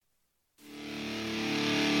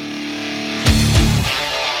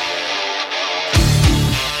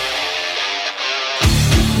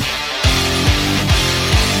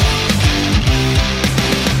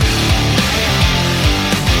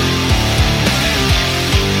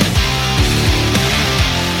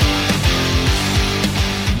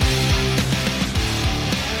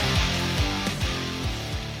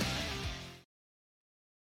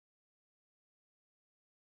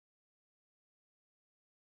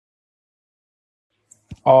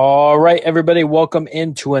All right, everybody, welcome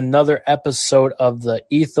into another episode of the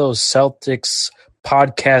Ethos Celtics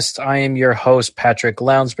podcast. I am your host, Patrick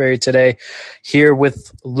Lounsbury, today, here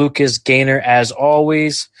with Lucas Gaynor, as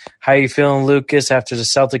always. How you feeling, Lucas, after the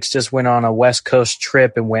Celtics just went on a West Coast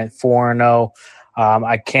trip and went 4-0?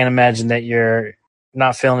 I can't imagine that you're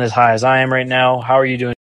not feeling as high as I am right now. How are you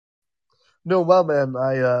doing? Doing well, man.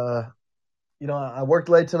 I worked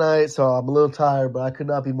late tonight, so I'm a little tired, but I could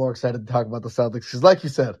not be more excited to talk about the Celtics because, like you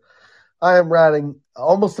said, I am riding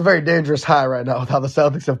almost a very dangerous high right now with how the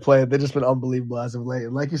Celtics have played. They've just been unbelievable as of late.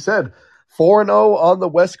 And like you said, 4-0 on the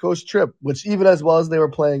West Coast trip, which even as well as they were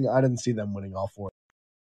playing, I didn't see them winning all four.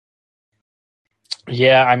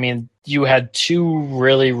 Yeah, I mean, you had two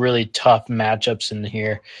really, really tough matchups in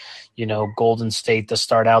here. Golden State to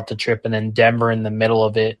start out the trip and then Denver in the middle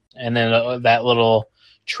of it. And then that little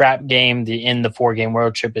trap game, the 4-game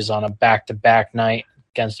road trip is on a back-to-back night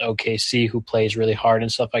against OKC, who plays really hard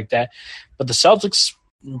and stuff like that. But the Celtics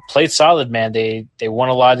played solid, man. They won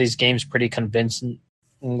a lot of these games pretty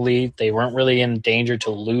convincingly. They weren't really in danger to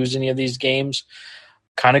lose any of these games.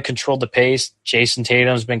 Kind of controlled the pace. Jason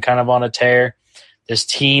Tatum's been kind of on a tear. This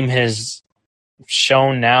team has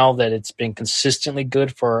shown now that it's been consistently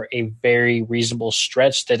good for a very reasonable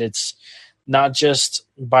stretch, that it's not just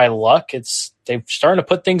by luck. They've started to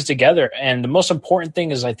put things together. And the most important thing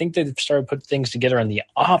is I think they've started to put things together on the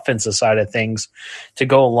offensive side of things to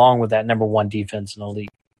go along with that number one defense in the league.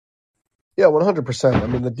 Yeah, 100%. I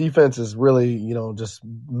mean, the defense is really, just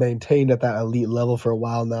maintained at that elite level for a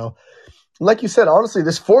while now. Like you said, honestly,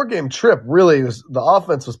 this 4-game trip really was, the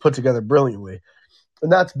offense was put together brilliantly.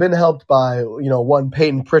 And that's been helped by, one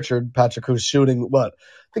Peyton Pritchard, Patrick, who's shooting, I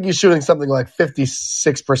think he's shooting something like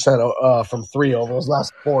 56% from three over those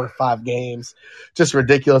last 4 or 5 games. Just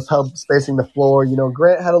ridiculous, help spacing the floor.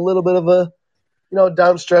 Grant had a little bit of a,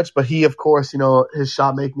 down stretch, but he, of course, his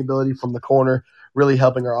shot-making ability from the corner really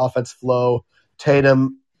helping our offense flow.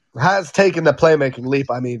 Tatum has taken the playmaking leap.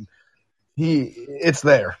 I mean, it's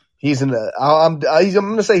there. I'm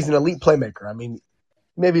going to say he's an elite playmaker. I mean,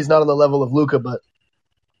 maybe he's not on the level of Luka, but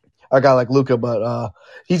a guy like Luka, but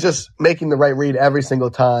he's just making the right read every single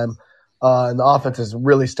time, and the offense is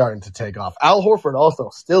really starting to take off. Al Horford also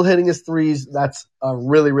still hitting his threes. That's a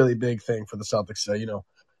really, really big thing for the Celtics,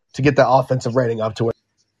 to get that offensive rating up to it.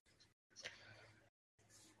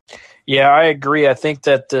 Yeah, I agree. I think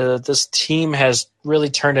that this team has really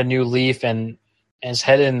turned a new leaf and is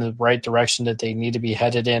headed in the right direction that they need to be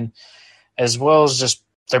headed in, as well as just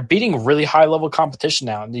they're beating really high-level competition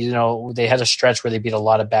now. They had a stretch where they beat a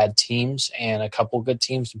lot of bad teams and a couple good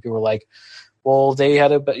teams, and people were like, well, they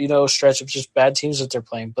had a stretch of just bad teams that they're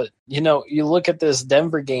playing. But, you look at this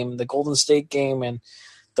Denver game, the Golden State game, and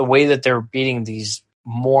the way that they're beating these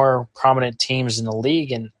more prominent teams in the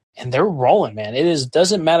league, and they're rolling, man.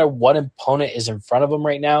 Doesn't matter what opponent is in front of them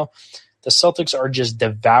right now. The Celtics are just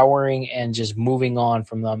devouring and just moving on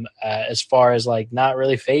from them as far as not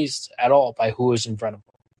really fazed at all by who is in front of them.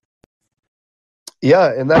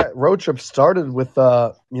 Yeah, and that road trip started with,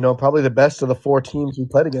 probably the best of the 4 teams we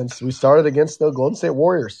played against. We started against the Golden State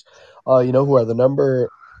Warriors, who are I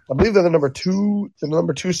believe they're the number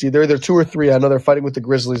 2 seed. They're either 2 or 3. I know they're fighting with the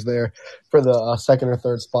Grizzlies there for the second or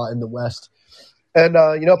third spot in the West. And,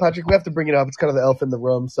 Patrick, we have to bring it up. It's kind of the elephant in the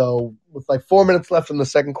room. So with 4 minutes left in the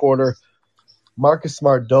second quarter, Marcus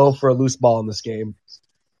Smart dove for a loose ball in this game.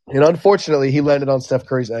 And unfortunately, he landed on Steph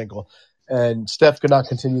Curry's ankle. And Steph could not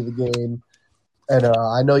continue the game. And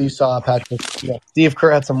I know you saw, Patrick, Steve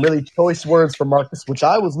Kerr had some really choice words for Marcus, which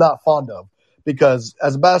I was not fond of, because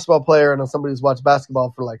as a basketball player and as somebody who's watched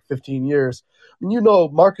basketball for 15 years,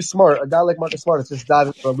 Marcus Smart, a guy like Marcus Smart is just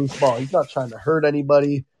diving for a loose ball. He's not trying to hurt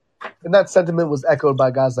anybody. And that sentiment was echoed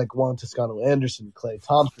by guys like Juan Toscano Anderson, Klay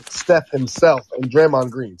Thompson, Steph himself, and Draymond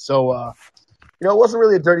Green. So, it wasn't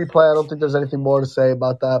really a dirty play. I don't think there's anything more to say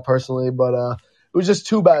about that personally, but it was just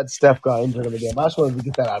too bad Steph got injured in the game. I just wanted to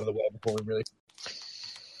get that out of the way before we really.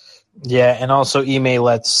 Yeah, and also Ime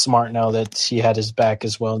let Smart know that he had his back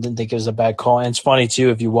as well. Didn't think it was a bad call. And it's funny,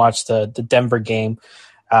 too, if you watch the Denver game,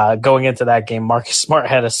 going into that game, Marcus Smart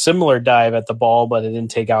had a similar dive at the ball, but it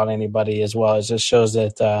didn't take out anybody as well. It just shows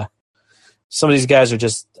that some of these guys are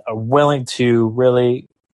just willing to really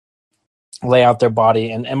lay out their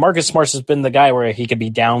body. And Marcus Smart has been the guy where he could be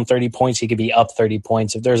down 30 points, he could be up 30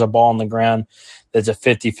 points. If there's a ball on the ground that's a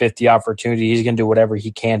 50-50 opportunity, he's going to do whatever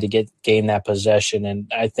he can to gain that possession.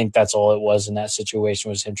 And I think that's all it was in that situation,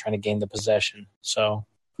 was him trying to gain the possession. So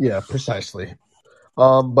yeah, precisely.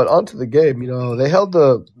 But onto the game, they held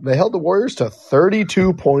the Warriors to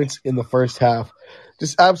 32 points in the first half.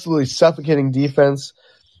 Just absolutely suffocating defense.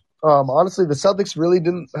 Honestly, the Celtics really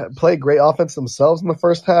didn't play great offense themselves in the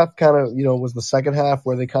first half. Kind of, was the second half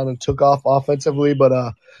where they kind of took off offensively,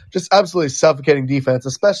 but just absolutely suffocating defense,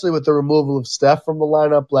 especially with the removal of Steph from the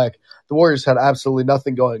lineup. Like the Warriors had absolutely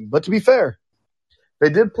nothing going. But to be fair, they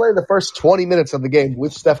did play the first 20 minutes of the game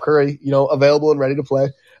with Steph Curry, available and ready to play,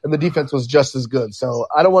 and the defense was just as good. So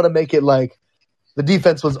I don't want to make it like the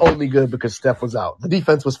defense was only good because Steph was out. The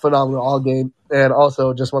defense was phenomenal all game. And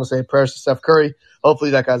also just want to say prayers to Steph Curry.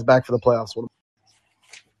 Hopefully that guy's back for the playoffs.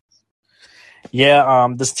 Yeah,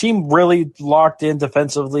 this team really locked in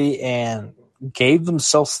defensively and gave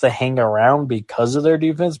themselves to hang around because of their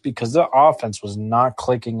defense, because their offense was not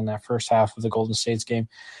clicking in that first half of the Golden State's game.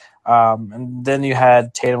 And then you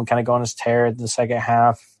had Tatum kind of go on his tear in the second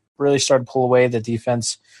half, really started to pull away. The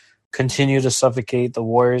defense continued to suffocate the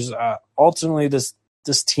Warriors. Ultimately, this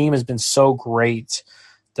team has been so great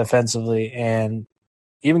defensively, and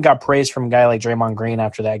even got praise from a guy like Draymond Green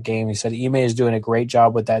after that game. He said Ime is doing a great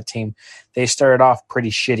job with that team. They started off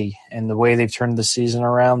pretty shitty, and the way they've turned the season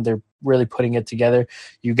around, they're really putting it together.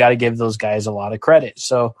 You got to give those guys a lot of credit.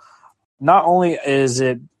 So not only is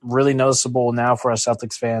it really noticeable now for us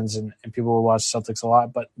Celtics fans and people who watch Celtics a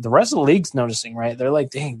lot, but the rest of the league's noticing, right? They're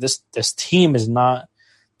like, dang, this team is not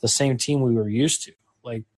the same team we were used to.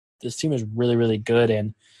 Like, this team is really, really good,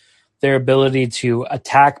 and their ability to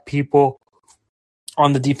attack people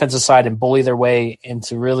on the defensive side and bully their way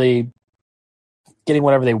into really getting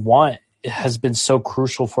whatever they want has been so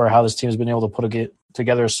crucial for how this team has been able to put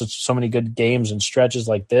together so many good games and stretches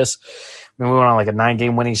like this. I mean, we went on like a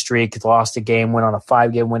 9-game winning streak, lost a game, went on a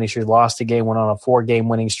 5-game winning streak, lost a game, went on a 4-game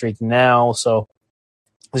winning streak now. So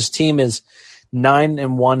this team is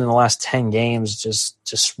 9-1 in the last 10 games,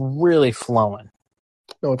 just really flowing.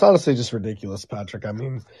 No, it's honestly just ridiculous, Patrick. I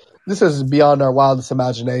mean, this is beyond our wildest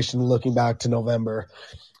imagination looking back to November.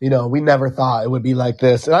 We never thought it would be like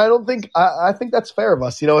this. And I think that's fair of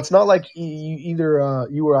us. It's not like either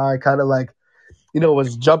you or I kind of like,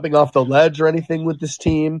 was jumping off the ledge or anything with this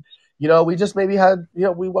team. We just maybe had,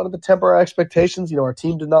 we wanted to temper our expectations. Our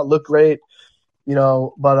team did not look great,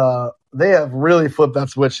 but they have really flipped that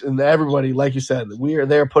switch. And everybody, like you said,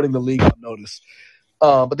 they're putting the league on notice.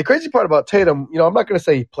 But the crazy part about Tatum, I'm not going to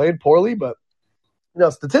say he played poorly, but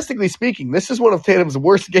statistically speaking, this is one of Tatum's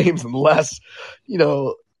worst games in the last,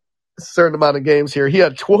 certain amount of games here. He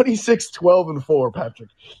had 26, 12, and 4, Patrick.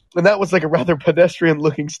 And that was like a rather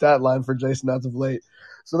pedestrian-looking stat line for Jason as of late.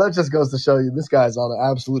 So that just goes to show you this guy's on an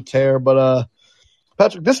absolute tear. But,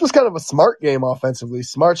 Patrick, this was kind of a Smart game offensively.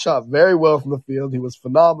 Smart shot very well from the field. He was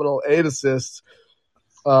phenomenal, 8 assists.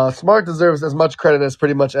 Smart deserves as much credit as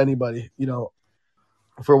pretty much anybody,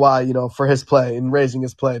 for why, for his play and raising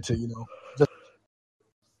his play to,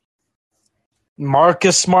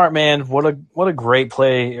 Marcus Smart, man, what a great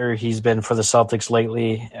player he's been for the Celtics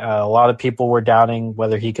lately. A lot of people were doubting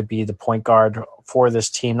whether he could be the point guard for this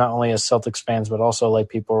team, not only as Celtics fans, but also like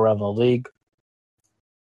people around the league.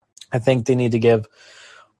 I think they need to give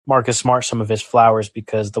Marcus Smart some of his flowers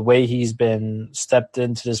because the way he's been stepped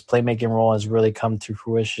into this playmaking role has really come to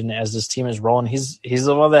fruition as this team is rolling. He's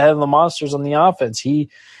the one that had the monsters on the offense. He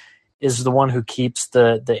is the one who keeps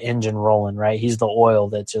the engine rolling, right? He's the oil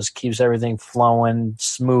that just keeps everything flowing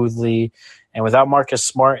smoothly. And without Marcus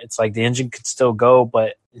Smart, it's like the engine could still go,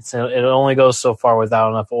 but it only goes so far without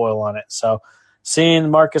enough oil on it. So seeing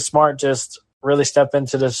Marcus Smart just really step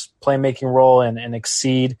into this playmaking role and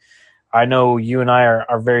exceed, I know you and I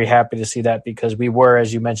are very happy to see that because we were,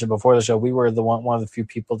 as you mentioned before the show, we were one of the few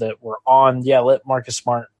people that were on, let Marcus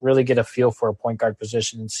Smart really get a feel for a point guard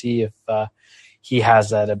position and see if he has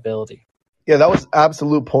that ability. Yeah, that was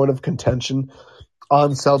absolute point of contention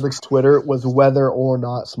on Celtics Twitter was whether or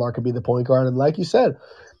not Smart could be the point guard. And like you said,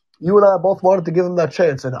 you and I both wanted to give him that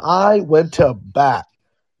chance. And I went to bat,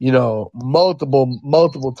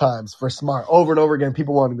 multiple times for Smart over and over again.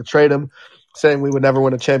 People wanting to trade him, saying we would never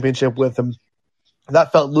win a championship with him.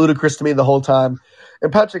 That felt ludicrous to me the whole time.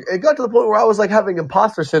 And Patrick, it got to the point where I was like having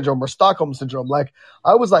imposter syndrome or Stockholm syndrome. Like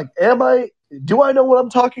I was like, do I know what I'm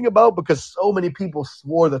talking about? Because so many people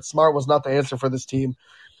swore that Smart was not the answer for this team.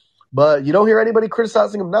 But you don't hear anybody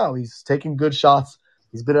criticizing him now. He's taking good shots.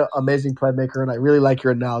 He's been an amazing playmaker, and I really like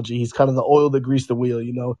your analogy. He's kind of the oil that greased the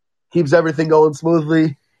wheel, keeps everything going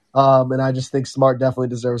smoothly. And I just think Smart definitely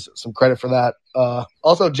deserves some credit for that.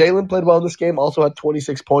 Also, Jalen played well in this game, also had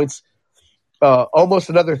 26 points. Almost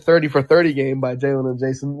another 30 for 30 game by Jalen and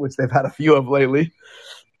Jason, which they've had a few of lately.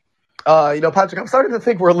 Patrick, I'm starting to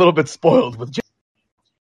think we're a little bit spoiled with Jalen.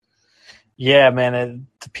 Yeah, man.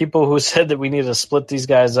 The people who said that we need to split these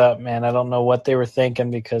guys up, man, I don't know what they were thinking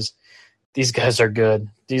because these guys are good.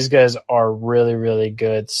 These guys are really, really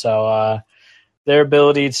good. So their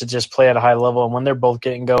ability to just play at a high level. And when they're both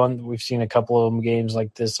getting going, we've seen a couple of them games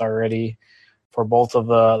like this already for both of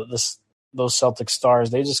those Celtic stars.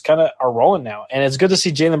 They just kind of are rolling now. And it's good to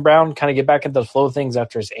see Jaylen Brown kind of get back into the flow of things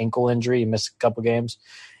after his ankle injury. He missed a couple games,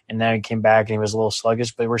 and then he came back and he was a little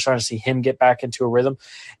sluggish. But we're starting to see him get back into a rhythm.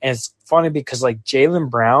 And it's funny because, like, Jaylen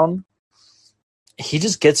Brown, he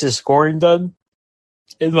just gets his scoring done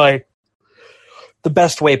in, like, the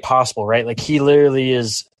best way possible, right? Like, he literally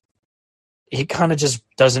is – he kind of just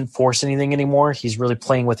doesn't force anything anymore. He's really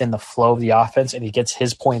playing within the flow of the offense, and he gets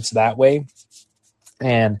his points that way.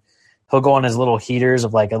 And he'll go on his little heaters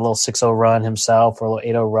of like a little 6-0 run himself or a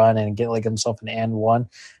little 8-0 run and get like himself an and one.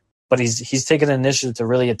 But he's taken an initiative to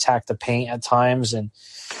really attack the paint at times and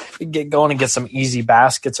get going and get some easy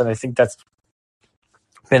baskets. And I think that's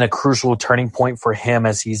been a crucial turning point for him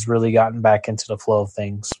as he's really gotten back into the flow of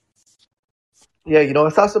things. Yeah, I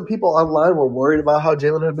saw some people online were worried about how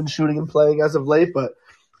Jaylen had been shooting and playing as of late, but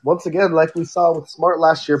once again, like we saw with Smart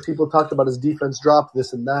last year, people talked about his defense drop,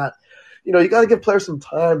 this and that. You got to give players some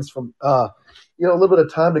time a little bit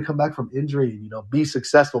of time to come back from injury, be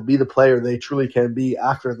successful, be the player they truly can be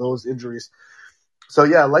after those injuries. So,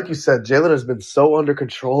 yeah, like you said, Jaylen has been so under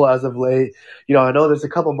control as of late. I know there's a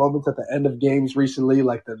couple moments at the end of games recently,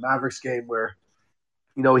 like the Mavericks game where,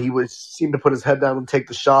 he seemed to put his head down and take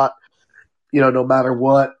the shot, no matter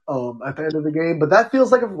what at the end of the game. But that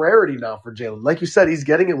feels like a rarity now for Jaylen. Like you said, he's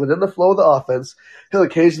getting it within the flow of the offense. He'll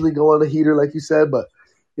occasionally go on a heater, like you said. But,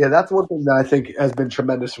 yeah, that's one thing that I think has been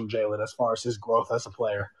tremendous from Jaylen as far as his growth as a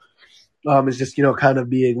player. Is just, kind of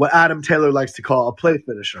being what Adam Taylor likes to call a play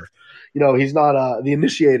finisher. He's not the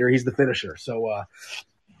initiator. He's the finisher. So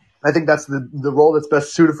I think that's the role that's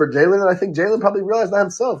best suited for Jaylen. And I think Jaylen probably realized that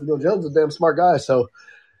himself. Jaylen's a damn smart guy. So,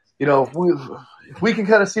 if we can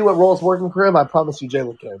kind of see what role is working for him, I promise you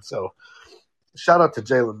Jaylen can. So shout out to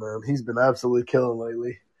Jaylen, man. He's been absolutely killing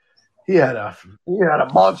lately. He had a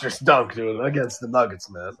monstrous dunk, dude, against the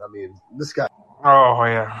Nuggets, man. I mean, this guy. Oh,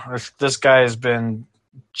 yeah. This guy has been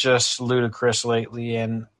just ludicrous lately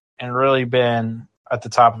and really been at the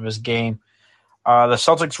top of his game. The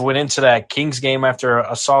Celtics went into that Kings game after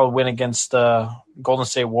a solid win against the Golden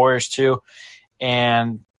State Warriors, too.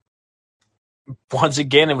 And once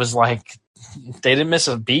again, it was like they didn't miss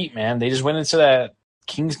a beat, man. They just went into that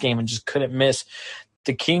Kings game and just couldn't miss.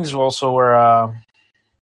 The Kings also were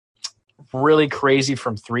really crazy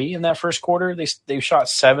from three in that first quarter. They shot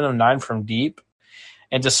 7 of 9 from deep.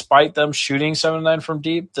 And despite them shooting 7 of 9 from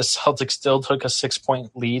deep, the Celtics still took a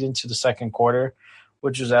 6-point lead into the second quarter,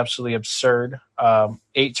 which was absolutely absurd.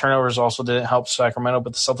 8 turnovers also didn't help Sacramento,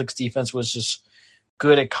 but the Celtics defense was just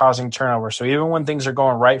good at causing turnovers. So even when things are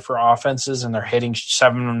going right for offenses and they're hitting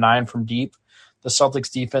 7 of 9 from deep, the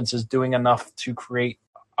Celtics defense is doing enough to create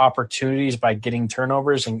opportunities by getting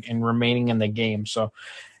turnovers and remaining in the game. So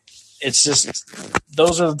it's just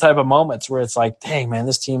those are the type of moments where it's like, dang, man,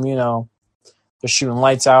 this team, they're shooting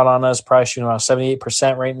lights out on us, probably shooting about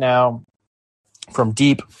 78% right now from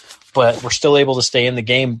deep, but we're still able to stay in the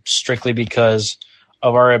game strictly because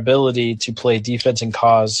of our ability to play defense and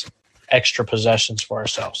cause extra possessions for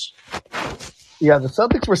ourselves. Yeah, the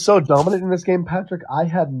Celtics were so dominant in this game, Patrick. I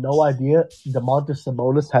had no idea Domantas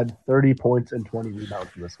Sabonis had 30 points and 20 rebounds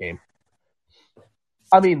in this game.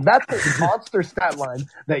 I mean, that's a monster stat line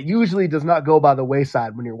that usually does not go by the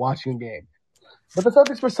wayside when you're watching a game. But the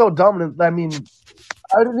Celtics were so dominant, I mean,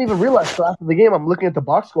 I didn't even realize. So after the game, I'm looking at the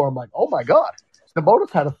box score. I'm like, oh, my God.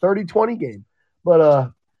 Sabonis had a 30-20 game.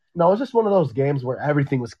 But, no, it was just one of those games where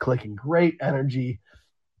everything was clicking. Great energy.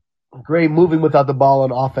 Great moving without the ball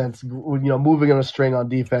on offense, moving on a string on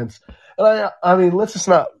defense. And I mean, let's just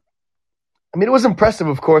not – I mean, it was impressive,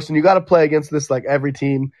 of course, and you got to play against this like every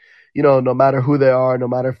team, no matter who they are, no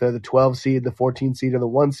matter if they're the 12 seed, the 14 seed, or the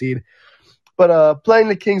 1 seed. But playing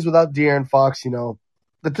the Kings without De'Aaron Fox, the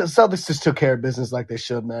Celtics just took care of business like they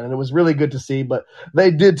should, man. And it was really good to see, but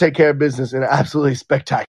they did take care of business in an absolutely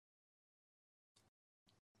spectacular.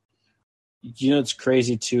 What's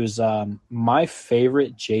crazy, too, is my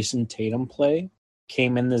favorite Jason Tatum play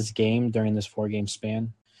came in this game during this 4-game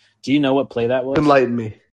span. Do you know what play that was? Enlighten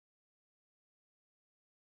me.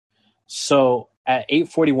 So at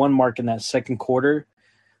 8:41 mark in that second quarter,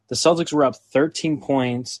 the Celtics were up 13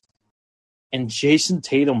 points, and Jason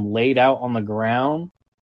Tatum laid out on the ground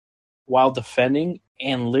while defending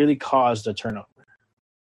and literally caused a turnover.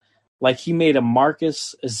 Like he made a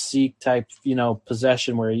Marcus Zeke type,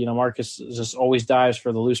 possession where, Marcus just always dives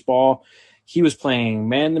for the loose ball. He was playing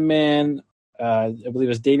man-to-man. I believe it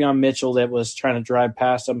was Davion Mitchell that was trying to drive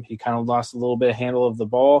past him. He kind of lost a little bit of handle of the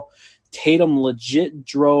ball. Tatum legit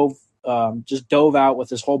just dove out with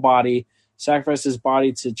his whole body, sacrificed his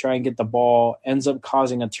body to try and get the ball, ends up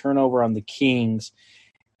causing a turnover on the Kings.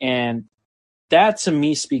 And that to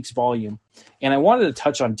me speaks volume. And I wanted to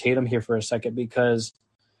touch on Tatum here for a second because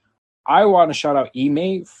I want to shout out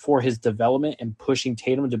Ime for his development and pushing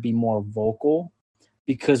Tatum to be more vocal,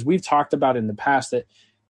 because we've talked about in the past that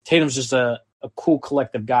Tatum's just a cool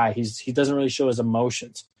collective guy. He doesn't really show his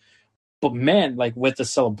emotions. But man, like with the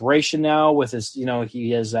celebration now, with his,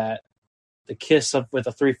 he has that the kiss up with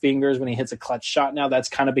the three fingers when he hits a clutch shot now, that's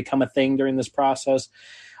kind of become a thing during this process.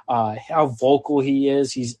 How vocal he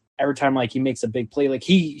is. He's every time like he makes a big play, like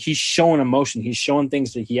he's showing emotion. He's showing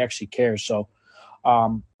things that he actually cares. So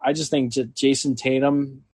I just think Jason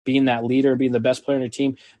Tatum being that leader, being the best player on the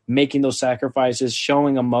team, making those sacrifices,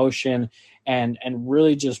 showing emotion, and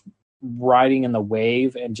really just riding in the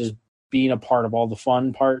wave and just being a part of all the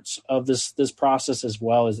fun parts of this process as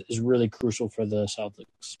well is really crucial for the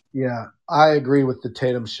Celtics. Yeah, I agree with the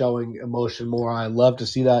Tatum showing emotion more. I love to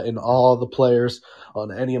see that in all the players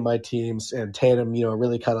on any of my teams, and Tatum,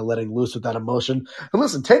 really kind of letting loose with that emotion. And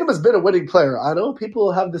listen, Tatum has been a winning player. I know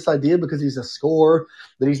people have this idea because he's a scorer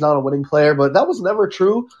that he's not a winning player, but that was never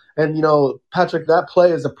true. And, Patrick, that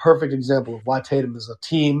play is a perfect example of why Tatum is a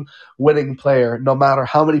team winning player, no matter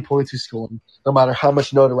how many points he's scoring, no matter how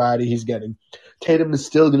much notoriety he's getting. Tatum is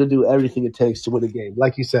still going to do everything it takes to win a game.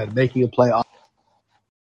 Like you said, making a play.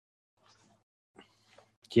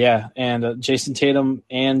 Yeah, and Jason Tatum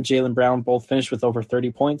and Jaylen Brown both finished with over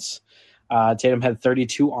 30 points. Tatum had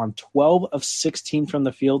 32 on 12 of 16 from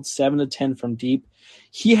the field, 7 of 10 from deep.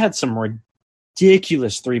 He had some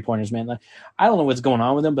ridiculous three-pointers, man. Like, I don't know what's going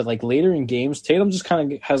on with him, but like later in games, Tatum just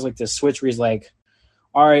kind of has like this switch where he's like,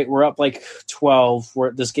 all right, we're up like 12.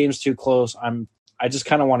 This game's too close. I just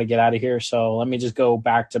kind of want to get out of here, so let me just go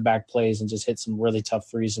back-to-back plays and just hit some really tough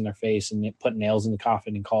threes in their face and put nails in the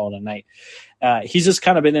coffin and call it a night. He's just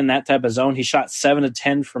kind of been in that type of zone. He shot 7 of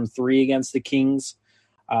 10 from 3 against the Kings.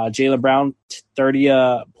 Jaylen Brown,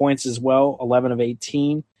 30 points as well, 11 of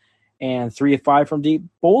 18, and 3 of 5 from deep.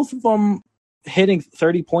 Both of them hitting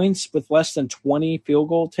 30 points with less than 20 field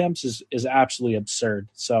goal attempts is absolutely absurd.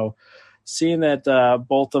 So seeing that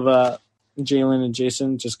both of Jaylen and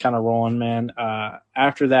Jason just kind of rolling, man.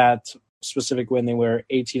 After that specific win, they were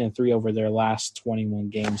 18-3 over their last 21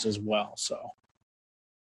 games as well. So,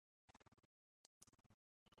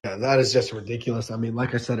 yeah, that is just ridiculous. I mean,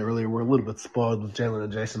 like I said earlier, we're a little bit spoiled with Jaylen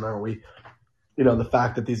and Jason, aren't we? The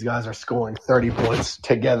fact that these guys are scoring 30 points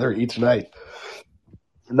together each night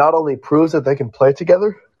not only proves that they can play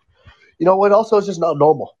together, what also is just not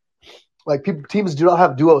normal. Like teams do not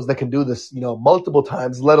have duos that can do this, multiple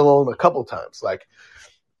times, let alone a couple times. Like,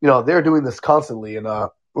 they're doing this constantly. And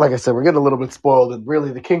like I said, we're getting a little bit spoiled. And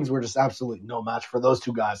really, the Kings were just absolutely no match for those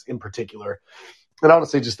two guys in particular. And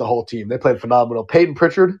honestly, just the whole team. They played phenomenal. Peyton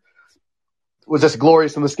Pritchard was just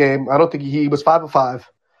glorious in this game. I don't think he was 5 of 5,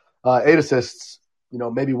 8 assists,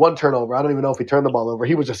 maybe 1 turnover. I don't even know if he turned the ball over.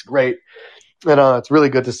 He was just great. And it's really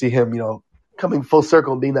good to see him, coming full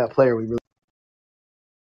circle and being that player we really.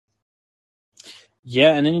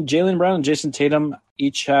 Yeah, and then Jaylen Brown and Jason Tatum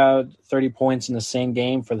each had 30 points in the same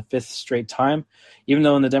game for the 5th straight time, even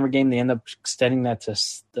though in the Denver game they end up extending that to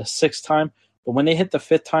the 6th time. But when they hit the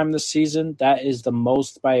 5th time this season, that is the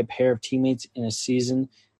most by a pair of teammates in a season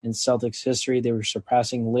in Celtics history. They were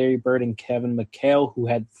surpassing Larry Bird and Kevin McHale, who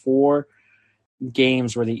had 4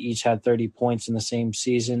 games where they each had 30 points in the same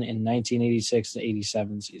season in 1986 to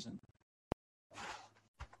 87 season.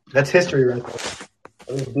 That's history right there.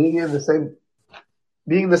 I mean, being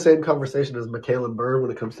in the same conversation as McHale and Bird when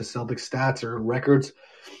it comes to Celtics stats or records,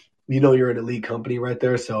 you're an elite company right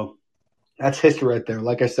there. So that's history right there.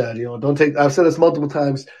 Like I said, I've said this multiple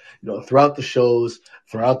times, throughout the shows,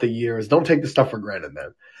 throughout the years, don't take this stuff for granted,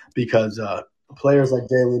 man, because players like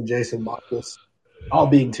Jaylen, Jason, Marcus, all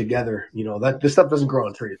being together, that this stuff doesn't grow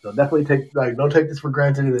on trees. So definitely don't take this for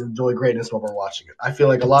granted and enjoy greatness while we're watching it. I feel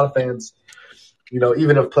like a lot of fans,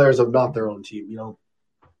 even if players of not their own team,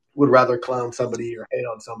 would rather clown somebody or hate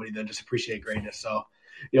on somebody than just appreciate greatness. So,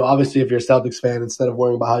 obviously, if you're a Celtics fan, instead of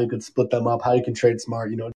worrying about how you can split them up, how you can trade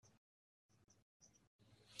smart,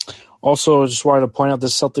 Also, I just wanted to point out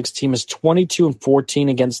this Celtics team is 22-14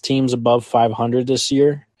 against teams above 500 this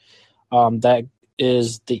year. That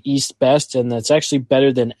is the East best, and that's actually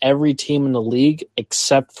better than every team in the league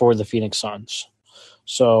except for the Phoenix Suns.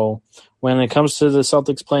 So when it comes to the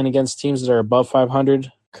Celtics playing against teams that are above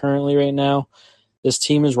 500 currently right now, this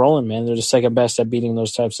team is rolling, man. They're the second best at beating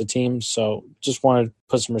those types of teams. So just wanted to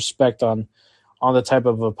put some respect on the type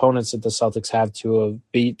of opponents that the Celtics have to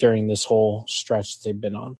have beat during this whole stretch that they've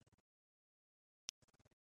been on.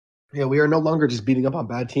 Yeah, we are no longer just beating up on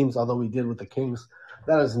bad teams, although we did with the Kings.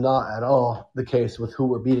 That is not at all the case with who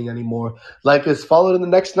we're beating anymore. Like is followed in the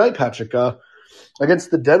next night, Patrick,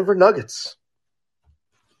 against the Denver Nuggets.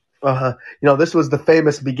 This was the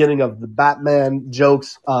famous beginning of the Batman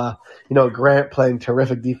jokes. Grant playing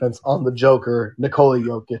terrific defense on the Joker, Nikola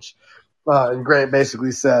Jokic. And Grant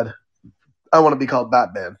basically said, I want to be called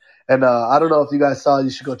Batman. And I don't know if you guys saw, you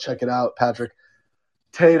should go check it out, Patrick.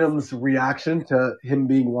 Tatum's reaction to him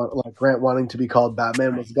being like Grant wanting to be called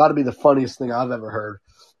Batman was got to be the funniest thing I've ever heard.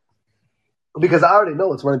 Because I already know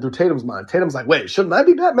what's running through Tatum's mind. Tatum's like, wait, shouldn't I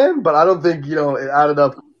be Batman? But I don't think, it added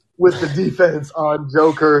up with the defense on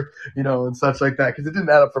Joker, and such like that. Because it didn't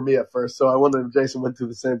add up for me at first. So I wonder if Jason went through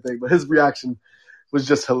the same thing. But his reaction was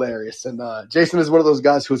just hilarious. And Jason is one of those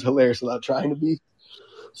guys who's hilarious without trying to be.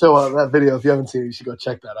 So that video, if you haven't seen it, you should go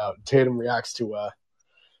check that out. Tatum reacts to,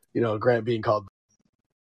 Grant being called.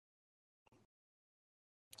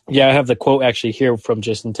 Yeah, I have the quote actually here from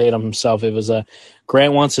Jason Tatum himself. It was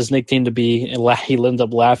Grant wants his nickname to be, and he ended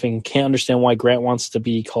up laughing. Can't understand why Grant wants to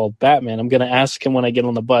be called Batman. I'm going to ask him when I get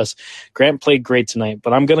on the bus. Grant played great tonight,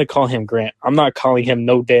 but I'm going to call him Grant. I'm not calling him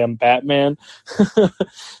no damn Batman.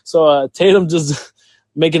 So Tatum just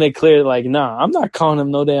making it clear, like, nah, I'm not calling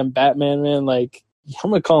him no damn Batman, man. Like, I'm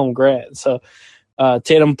going to call him Grant. So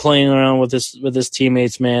Tatum playing around with his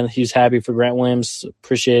teammates, man. He was happy for Grant Williams.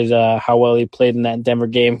 Appreciated how well he played in that Denver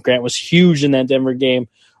game. Grant was huge in that Denver game.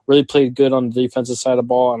 Really played good on the defensive side of the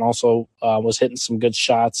ball and also was hitting some good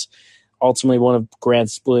shots. Ultimately, one of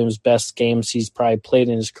Grant Williams' best games he's probably played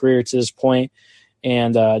in his career to this point.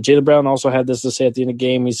 And Jaylen Brown also had this to say at the end of the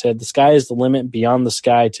game. He said, the sky is the limit beyond the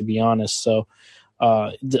sky, to be honest. So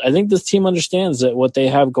I think this team understands that what they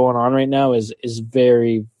have going on right now is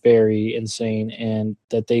very, very insane and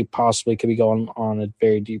that they possibly could be going on a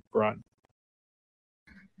very deep run.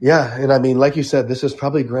 Yeah, and I mean, like you said, this is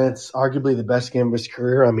probably Grant's arguably the best game of his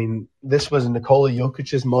career. I mean, this was Nikola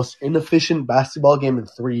Jokic's most inefficient basketball game in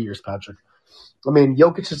 3 years, Patrick. I mean,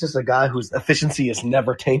 Jokic is just a guy whose efficiency is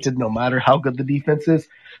never tainted no matter how good the defense is.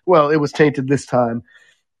 Well, it was tainted this time.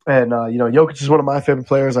 And, Jokic is one of my favorite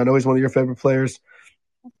players. I know he's one of your favorite players.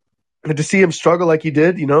 And to see him struggle like he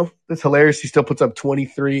did, it's hilarious. He still puts up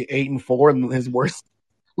 23, 8, and 4 in his worst,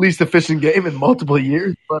 least efficient game in multiple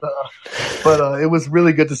years. But it was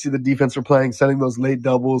really good to see the defense we're playing, setting those late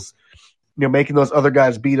doubles, making those other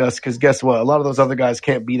guys beat us. Because guess what? A lot of those other guys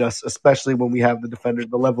can't beat us, especially when we have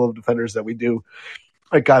the level of defenders that we do.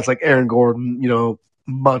 Like guys like Aaron Gordon,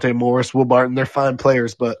 Monte Morris, Will Barton, they're fine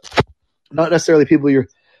players, but not necessarily people you're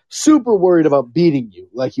super worried about beating you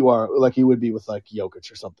like you would be with like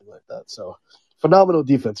Jokic or something like that. So phenomenal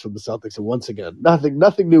defense from the Celtics. And once again,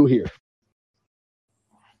 nothing new here.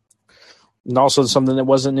 And also something that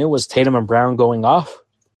wasn't new was Tatum and Brown going off.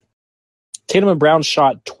 Tatum and Brown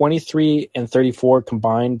shot 23 and 34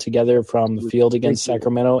 combined together from the field against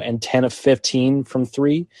Sacramento and 10 of 15 from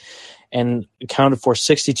three and accounted for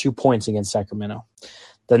 62 points against Sacramento.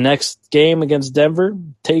 The next game against Denver,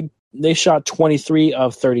 they shot 23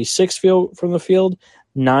 of 36 from the field,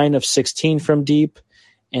 9 of 16 from deep,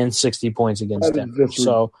 and 60 points against Denver.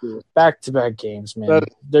 So back-to-back games, man.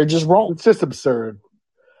 They're just wrong. It's just absurd.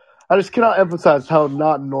 I just cannot emphasize how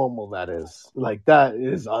not normal that is. Like, that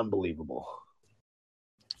is unbelievable.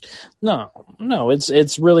 No,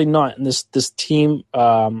 it's really not. And this team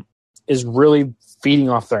is really feeding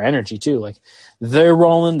off their energy too. Like they're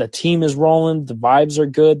rolling, the team is rolling, the vibes are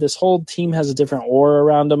good. This whole team has a different aura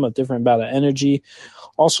around them, a different amount of energy.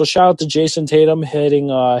 Also, shout out to Jason Tatum hitting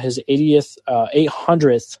his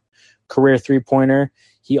 800th career three-pointer.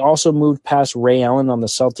 He also moved past Ray Allen on the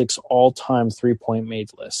Celtics all-time three-point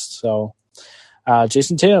made list. So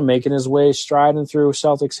Jason Tatum making his way, striding through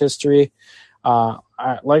Celtics history.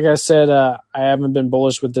 Like I said, I haven't been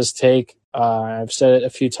bullish with this take. I've said it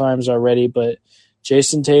a few times already, but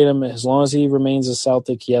Jason Tatum, as long as he remains a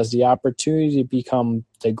Celtic, he has the opportunity to become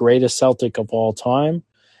the greatest Celtic of all time,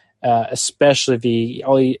 especially if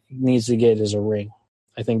all he needs to get is a ring.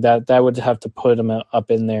 I think that would have to put him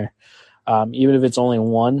up in there. Even if it's only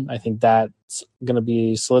one, I think that's going to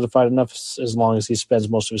be solidified enough as long as he spends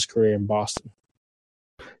most of his career in Boston.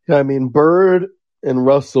 Yeah, I mean, Bird and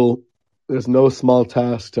Russell, there's no small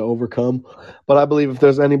task to overcome. But I believe if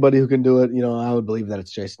there's anybody who can do it, I would believe that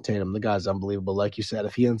it's Jason Tatum. The guy's unbelievable. Like you said,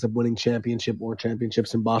 if he ends up winning championship or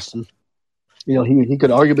championships in Boston, he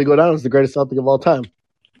could arguably go down as the greatest Celtic of all time.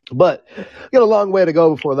 But got a long way to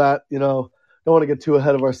go before that. Don't want to get too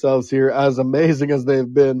ahead of ourselves here. As amazing as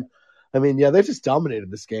they've been, I mean, yeah, they just dominated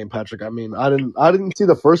this game, Patrick. I mean, I didn't see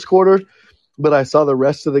the first quarter, but I saw the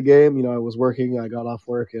rest of the game. I was working. I got off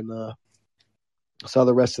work and saw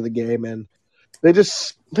the rest of the game. And They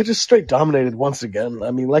just straight dominated once again.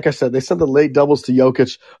 I mean, like I said, they sent the late doubles to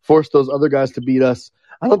Jokic, forced those other guys to beat us.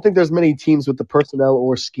 I don't think there's many teams with the personnel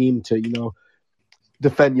or scheme to,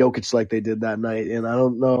 defend Jokic like they did that night. And I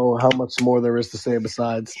don't know how much more there is to say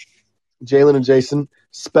besides Jalen and Jason,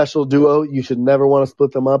 special duo. You should never want to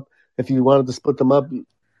split them up. If you wanted to split them up,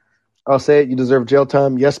 I'll say it. You deserve jail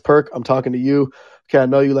time. Yes, Perk, I'm talking to you. Okay, I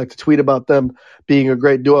know you like to tweet about them being a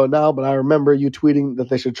great duo now, but I remember you tweeting that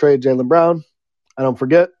they should trade Jaylen Brown. I don't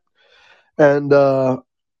forget. And,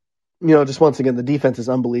 just once again, the defense is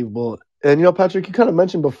unbelievable. And, Patrick, you kind of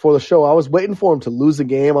mentioned before the show, I was waiting for him to lose a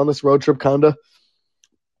game on this road trip, kinda.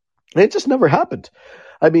 And it just never happened.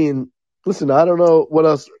 I mean, listen, I don't know what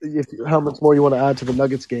else, how much more you want to add to the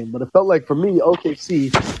Nuggets game, but it felt like for me, OKC,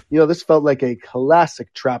 this felt like a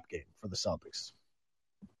classic trap game for the Celtics.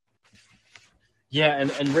 Yeah,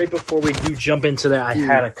 and right before we do jump into that, I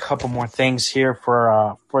had a couple more things here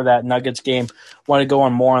for that Nuggets game. Want to go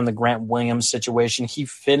on more on the Grant Williams situation. He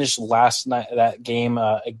finished last night that game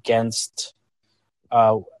against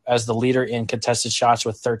as the leader in contested shots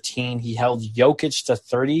with 13. He held Jokic to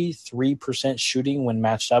 33% shooting when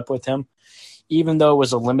matched up with him, even though it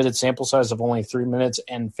was a limited sample size of only 3 minutes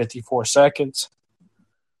and 54 seconds.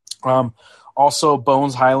 Also,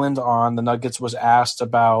 Bones Highland on the Nuggets was asked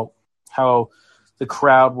about how the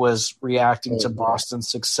crowd was reacting to Boston's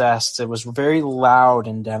success. It was very loud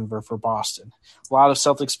in Denver for Boston. A lot of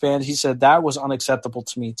Celtics fans, he said, that was unacceptable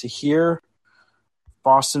to me, to hear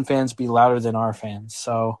Boston fans be louder than our fans.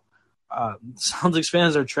 So Celtics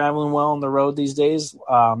fans are traveling well on the road these days,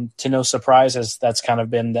 to no surprise, as that's kind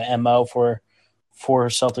of been the MO for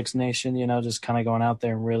Celtics Nation, just kind of going out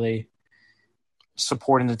there and really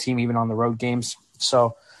supporting the team even on the road games.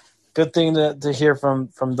 So good thing to hear from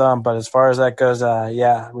them. But as far as that goes,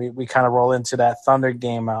 we kind of roll into that Thunder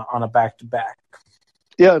game on a back-to-back.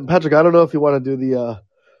 Yeah, and Patrick, I don't know if you want to do the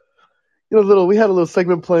we had a little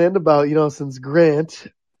segment planned about, since Grant,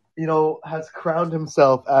 has crowned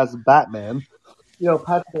himself as Batman.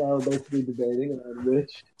 Patrick and I were basically debating on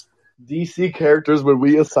which DC characters would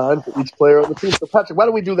we assign for each player on the team. So, Patrick, why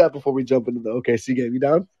don't we do that before we jump into the OKC game? You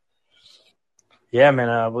down? Yeah,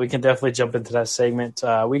 man, we can definitely jump into that segment.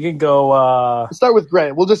 We can go We'll start with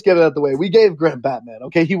Grant. We'll just get it out of the way. We gave Grant Batman,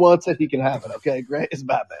 okay? He wants it. He can have it, okay? Grant is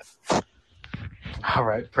Batman. All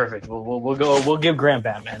right, perfect. We'll go. We'll give Grant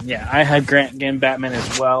Batman. Yeah, I had Grant getting Batman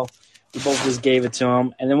as well. We both just gave it to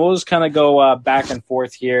him, and then we'll just kind of go back and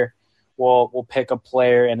forth here. We'll pick a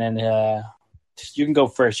player, and then you can go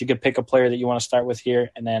first. You can pick a player that you want to start with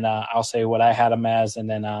here, and then I'll say what I had him as, and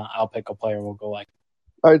then I'll pick a player. We'll go like.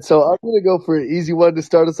 All right, so I'm going to go for an easy one to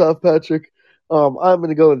start us off, Patrick. I'm going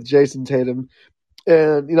to go with Jason Tatum.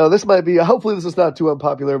 And, this might be – hopefully this is not too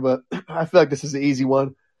unpopular, but I feel like this is an easy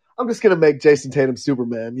one. I'm just going to make Jason Tatum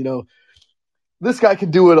Superman. This guy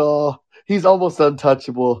can do it all. He's almost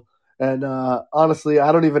untouchable. And honestly,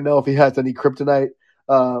 I don't even know if he has any kryptonite.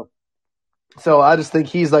 So I just think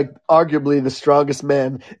he's like arguably the strongest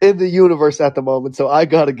man in the universe at the moment. So I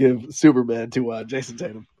got to give Superman to Jason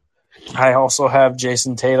Tatum. I also have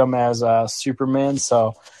Jason Tatum as Superman,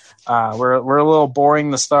 so we're a little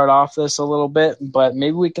boring to start off this a little bit, but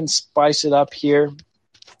maybe we can spice it up here.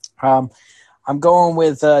 I'm going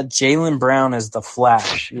with Jaylen Brown as the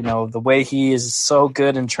Flash. The way he is so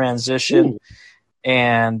good in transition. Ooh.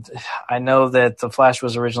 And I know that the Flash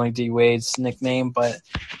was originally D. Wade's nickname, but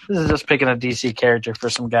this is just picking a DC character for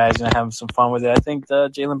some guys and having some fun with it. I think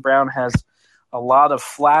Jaylen Brown has a lot of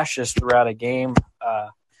flashes throughout a game,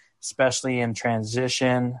 especially in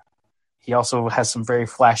transition. He also has some very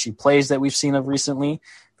flashy plays that we've seen of recently,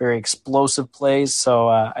 very explosive plays. So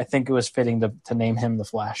I think it was fitting to name him the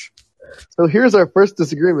Flash. So here's our first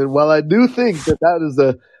disagreement. While I do think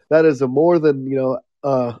that is a more than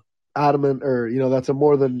adamant, or that's a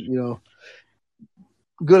more than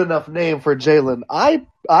good enough name for Jaylen, I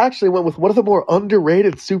actually went with one of the more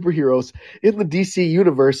underrated superheroes in the DC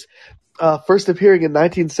universe. First appearing in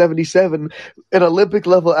 1977, an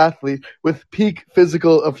Olympic-level athlete with peak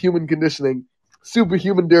physical of human conditioning,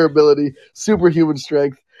 superhuman durability, superhuman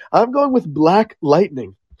strength. I'm going with Black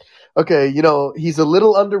Lightning. Okay, he's a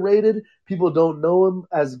little underrated. People don't know him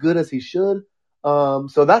as good as he should.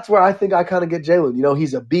 So that's where I think I kind of get Jaylen.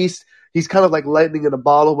 He's a beast. He's kind of like lightning in a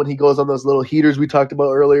bottle when he goes on those little heaters we talked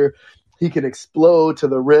about earlier. He can explode to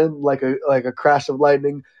the rim like a crash of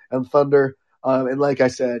lightning and thunder. And like I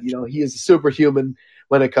said, he is superhuman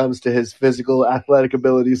when it comes to his physical athletic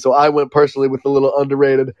abilities. So I went personally with the little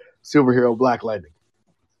underrated superhero Black Lightning.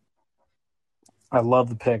 I love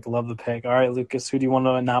the pick. All right, Lucas, who do you want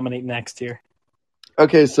to nominate next here?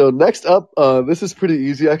 Okay, so next up, this is pretty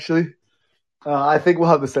easy actually. I think we'll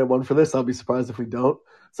have the same one for this. I'll be surprised if we don't.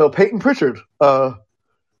 So Peyton Pritchard. I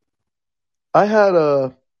had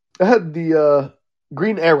the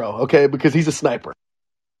Green Arrow, okay, because he's a sniper.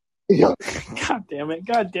 Yeah. God damn it!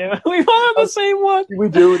 God damn it! We all have the same one. We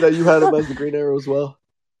do that. You had him as the Green Arrow as well.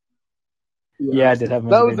 Yeah, I did have him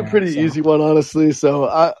as that the was Green a pretty Arrow, easy one, honestly. So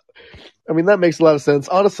I mean, that makes a lot of sense.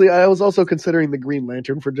 Honestly, I was also considering the Green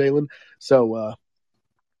Lantern for Jalen. So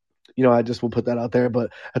I just will put that out there.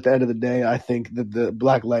 But at the end of the day, I think that the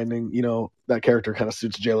Black Lightning, that character kind of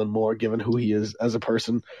suits Jalen more, given who he is as a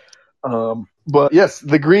person. But yes,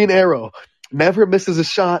 the Green Arrow never misses a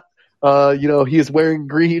shot. He is wearing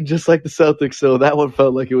green just like the Celtics, so that one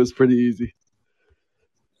felt like it was pretty easy.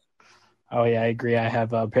 Oh yeah, I agree. I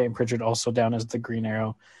have Peyton Pritchard also down as the Green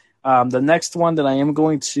Arrow. The next one that I am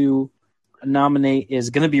going to nominate is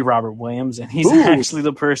going to be Robert Williams, and he's actually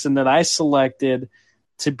the person that I selected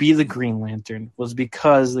to be the Green Lantern, was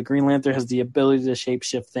because the Green Lantern has the ability to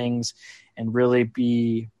shapeshift things and really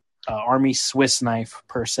be Army Swiss knife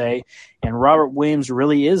per se. And Robert Williams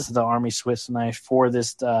really is the Army Swiss knife for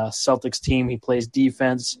this Celtics team. He plays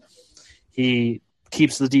defense. He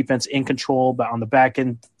keeps the defense in control, but on the back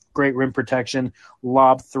end, great rim protection,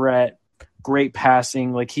 lob threat, great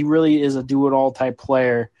passing. Like, he really is a do-it-all type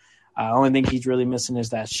player. Only thing he's really missing is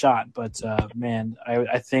that shot. But, man,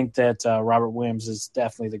 I think that Robert Williams is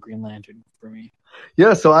definitely the Green Lantern for me.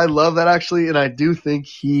 Yeah, so I love that, actually, and I do think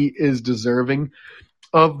he is deserving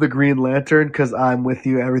of the Green Lantern because I'm with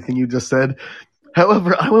you, everything you just said.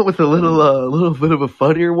 However, I went with a little bit of a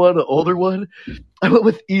funnier one, an older one. I went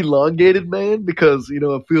with Elongated Man because,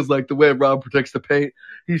 it feels like the way Rob protects the paint,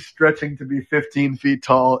 he's stretching to be 15 feet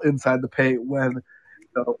tall inside the paint when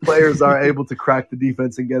players are able to crack the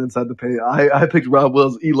defense and get inside the paint. I picked Rob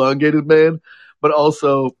Will's Elongated Man, but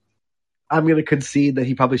also I'm going to concede that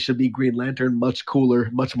he probably should be Green Lantern, much cooler,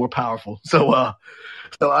 much more powerful. So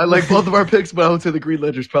I like both of our picks, but I would say the Green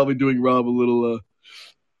Lantern's probably doing Rob a little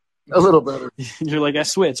better. You're like, I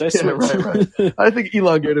switch. Yeah, right. I think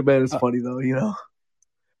Elongated Man is funny, though,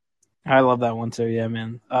 I love that one, too. Yeah,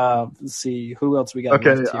 man. Let's see. Who else we got?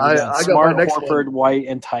 Okay, left here? I got got Smart, my next Horford, one. White,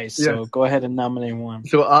 and Tice. Yes. So go ahead and nominate one.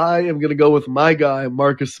 So I am going to go with my guy,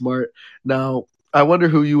 Marcus Smart. Now, I wonder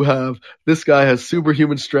who you have. This guy has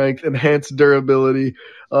superhuman strength, enhanced durability,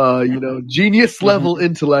 genius level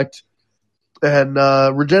intellect, and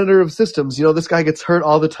regenerative systems. This guy gets hurt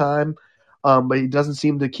all the time, but he doesn't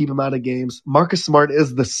seem to keep him out of games. Marcus Smart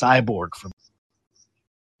is the cyborg for me.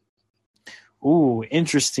 Ooh,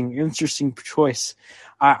 interesting choice.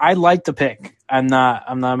 I like the pick. I'm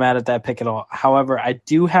not mad at that pick at all. However, I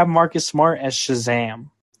do have Marcus Smart as Shazam.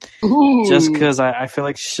 Ooh. Just because I feel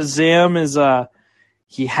like Shazam is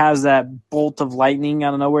he has that bolt of lightning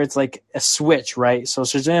out of nowhere. It's like a switch, right? So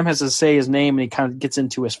Shazam has to say his name and he kind of gets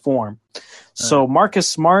into his form. So Marcus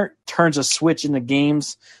Smart turns a switch in the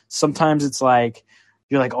games. Sometimes it's like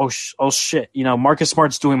you're like, oh shit, Marcus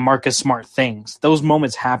Smart's doing Marcus Smart things. Those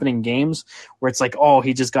moments happen in games where it's like, oh,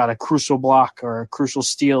 he just got a crucial block or a crucial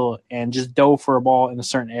steal and just dove for a ball in a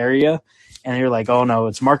certain area. And you're like, oh no,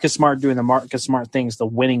 it's Marcus Smart doing the Marcus Smart things, the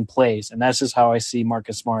winning plays. And that's just how I see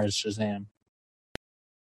Marcus Smart as Shazam.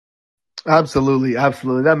 Absolutely.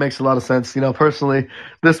 That makes a lot of sense. Personally,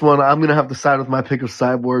 this one, I'm going to have to side with my pick of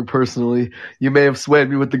Cyborg personally. You may have swayed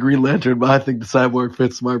me with the Green Lantern, but I think the Cyborg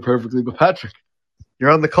fits Smart perfectly. But Patrick,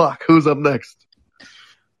 you're on the clock. Who's up next?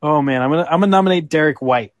 Oh man, I'm gonna nominate Derek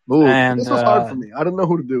White. Ooh, this was hard for me. I didn't know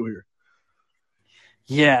who to do here.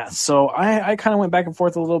 Yeah, so I kind of went back and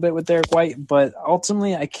forth a little bit with Derek White, but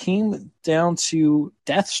ultimately I came down to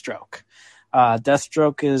Deathstroke.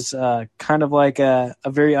 Deathstroke is kind of like a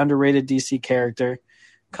very underrated DC character.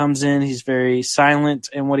 Comes in, he's very silent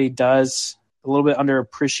in what he does, a little bit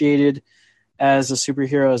underappreciated as a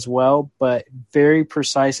superhero as well, but very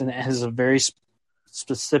precise and has a very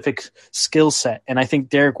specific skill set. And I think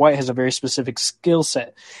Derek White has a very specific skill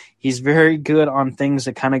set. He's very good on things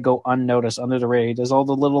that kind of go unnoticed, under the radar. He does all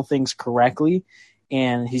the little things correctly,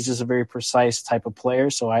 and he's just a very precise type of player.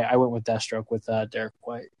 So I went with Deathstroke with Derek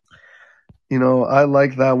White. I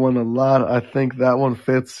like that one a lot. I think that one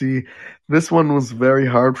fits. See, this one was very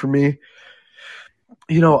hard for me.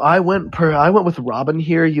 I went with Robin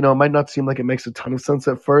here. It might not seem like it makes a ton of sense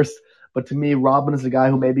at first, but to me, Robin is a guy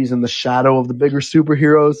who maybe is in the shadow of the bigger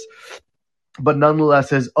superheroes, but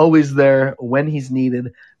nonetheless is always there when he's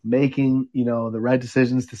needed, making, the right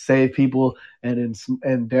decisions to save people. And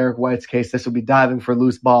in Derek White's case, this would be diving for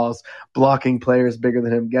loose balls, blocking players bigger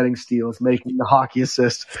than him, getting steals, making the hockey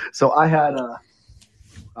assist. So I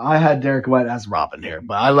had Derek White as Robin here,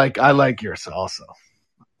 but I like yours also.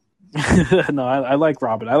 No, I like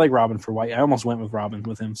Robin. I like Robin for White. I almost went with Robin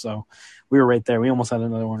with him, so we were right there. We almost had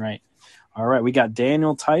another one right. All right, we got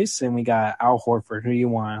Daniel Tice and we got Al Horford. Who do you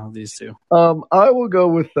want out of these two? I will go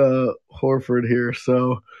with Horford here.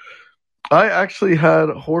 So I actually had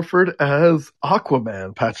Horford as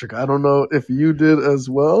Aquaman, Patrick. I don't know if you did as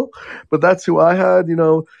well, but that's who I had.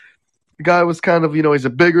 The guy was kind of, he's a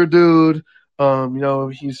bigger dude.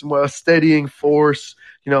 He's more a steadying force.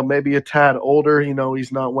 Maybe a tad older.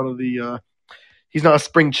 He's not one of the he's not a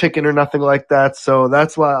spring chicken or nothing like that. So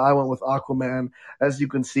that's why I went with Aquaman. As you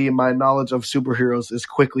can see, my knowledge of superheroes is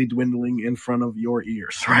quickly dwindling in front of your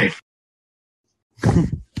ears, right? No,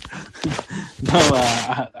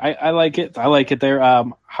 I like it. I like it there.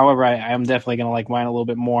 However, I am definitely going to like mine a little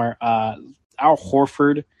bit more. Al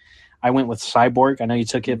Horford, I went with Cyborg. I know you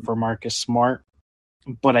took it for Marcus Smart,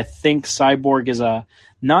 but I think Cyborg is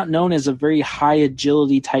not known as a very high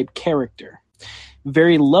agility type character.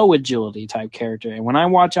 Very low agility type character. And when I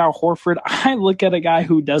watch Al Horford, I look at a guy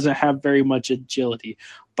who doesn't have very much agility,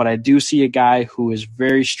 but I do see a guy who is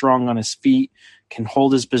very strong on his feet, can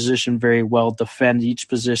hold his position very well, defend each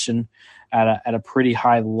position at a pretty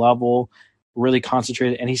high level, really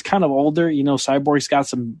concentrated. And he's kind of older. Cyborg's got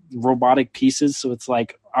some robotic pieces, so it's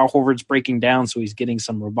like Al Horford's breaking down, so he's getting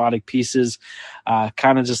some robotic pieces.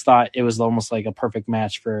 Kind of just thought it was almost like a perfect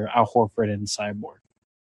match for Al Horford and Cyborg.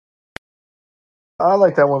 I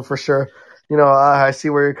like that one for sure. I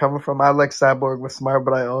see where you're coming from. I like Cyborg with Smart,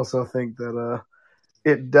 but I also think that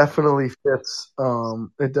it definitely fits.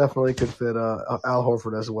 It definitely could fit Al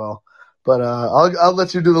Horford as well. But I'll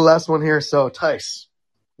let you do the last one here. So Tice,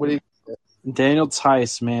 what do you? Daniel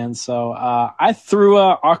Tice, man. So I threw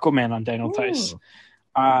Aquaman on Daniel Tice.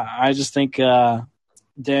 I just think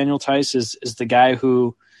Daniel Tice is the guy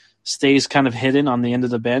who stays kind of hidden on the end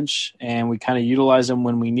of the bench, and we kind of utilize him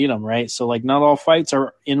when we need him, right? So, like, not all fights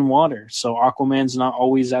are in water. So Aquaman's not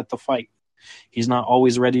always at the fight. He's not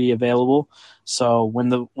always ready, available. So when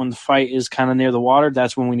the fight is kind of near the water,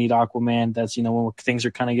 that's when we need Aquaman. That's, when things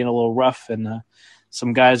are kind of getting a little rough and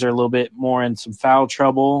some guys are a little bit more in some foul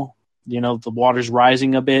trouble. The water's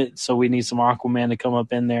rising a bit, so we need some Aquaman to come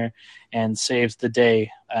up in there and save the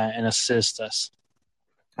day and assist us.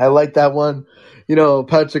 I like that one.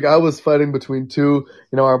 Patrick, I was fighting between two.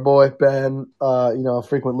 Our boy Ben, a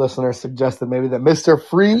frequent listener, suggested maybe that Mr.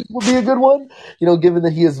 Freeze would be a good one, given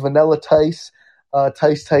that he is Vanilla Tice,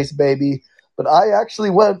 Tice baby. But I actually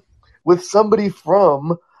went with somebody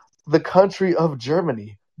from the country of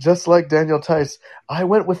Germany, just like Daniel Tice. I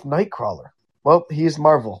went with Nightcrawler. Well, he's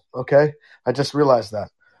Marvel, okay? I just realized that.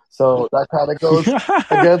 So that kind of goes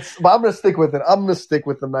against – but I'm going to stick with it. I'm going to stick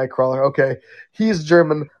with the Nightcrawler, okay? He's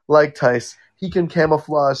German like Tice. He can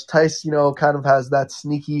camouflage. Tice, kind of has that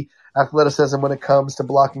sneaky athleticism when it comes to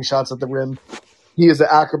blocking shots at the rim. He is an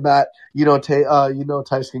acrobat.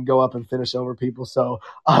 Tice can go up and finish over people. So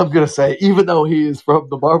I'm going to say, even though he is from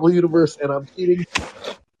the Marvel Universe and I'm cheating,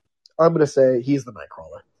 I'm going to say he's the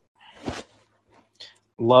Nightcrawler.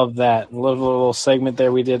 Love that. Love the little segment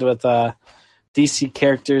there we did with DC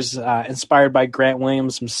characters inspired by Grant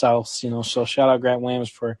Williams himself. So shout out Grant Williams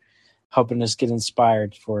for helping us get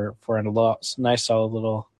inspired for a nice solid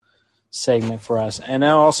little segment for us. And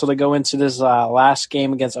now also to go into this last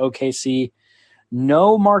game against OKC,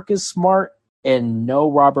 no Marcus Smart and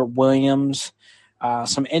no Robert Williams.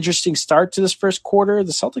 Some interesting start to this first quarter.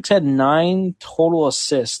 The Celtics had 9 total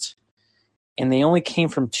assists, and they only came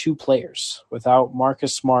from 2 players without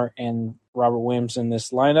Marcus Smart and Robert Williams in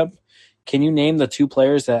this lineup. Can you name the 2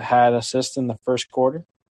 players that had assists in the first quarter?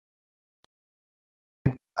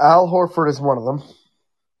 Al Horford is one of them.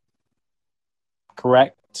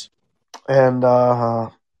 Correct. And,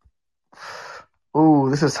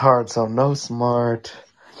 this is hard. So no Smart.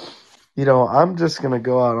 I'm just going to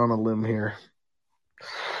go out on a limb here.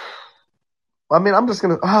 I'm just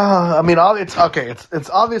going to, it's okay. It's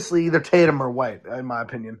obviously either Tatum or White, in my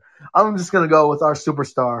opinion. I'm just going to go with our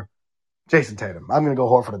superstar, Jason Tatum. I'm going to go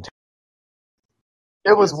Horford and Tatum.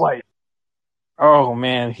 It was White. Oh,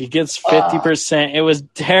 man, he gets 50%. It was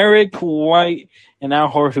Derek White and Al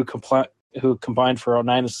Horford who combined for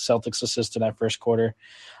 9 Celtics assists in that first quarter.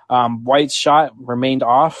 White's shot remained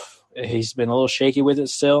off. He's been a little shaky with it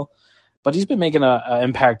still, but he's been making an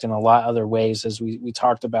impact in a lot of other ways, as we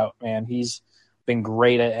talked about, man. He's been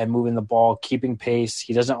great at moving the ball, keeping pace.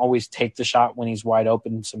 He doesn't always take the shot when he's wide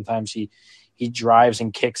open. Sometimes he drives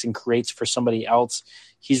and kicks and creates for somebody else.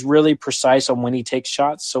 He's really precise on when he takes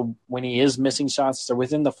shots. So when he is missing shots, they're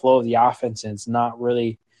within the flow of the offense, and it's not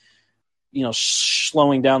really,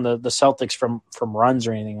 slowing down the Celtics from runs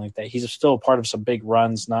or anything like that. He's still a part of some big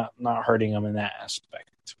runs, not hurting them in that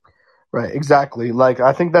aspect. Right, exactly. Like,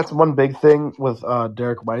 I think that's one big thing with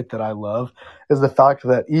Derek White that I love is the fact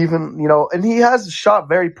that even, and he has shot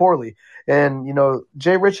very poorly. And,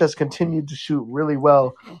 Jay Rich has continued to shoot really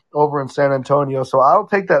well over in San Antonio. So I'll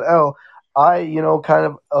take that L. I, kind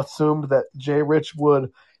of assumed that Jay Rich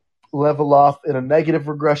would level off in a negative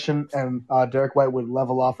regression and Derek White would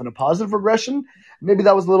level off in a positive regression. Maybe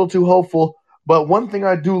that was a little too hopeful. But one thing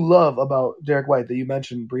I do love about Derek White that you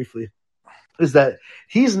mentioned briefly is that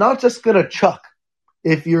he's not just going to chuck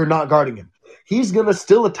if you're not guarding him. He's going to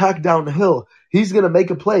still attack down the hill. He's going to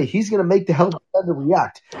make a play. He's going to make the help defender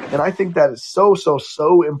react. And I think that is so, so,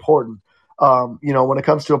 so important. When it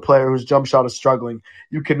comes to a player whose jump shot is struggling,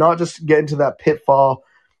 you cannot just get into that pitfall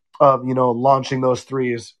of, launching those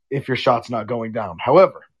threes if your shot's not going down.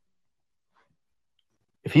 However,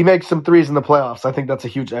 if he makes some threes in the playoffs, I think that's a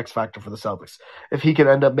huge X factor for the Celtics. If he can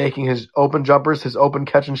end up making his open jumpers, his open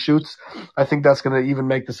catch and shoots, I think that's going to even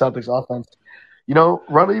make the Celtics offense,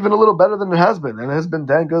 run even a little better than it has been, and it has been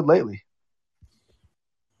dang good lately.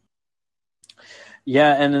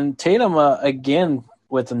 Yeah, and then Tatum, again,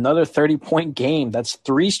 with another 30-point game. That's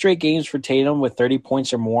 3 straight games for Tatum with 30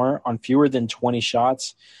 points or more on fewer than 20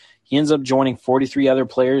 shots. He ends up joining 43 other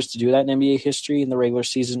players to do that in NBA history in the regular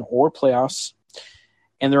season or playoffs.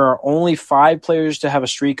 And there are only 5 players to have a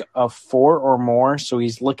streak of 4 or more, so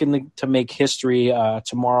he's looking to make history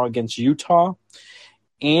tomorrow against Utah.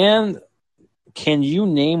 And can you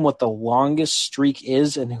name what the longest streak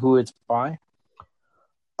is and who it's by?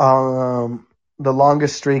 The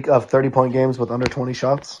longest streak of 30-point games with under 20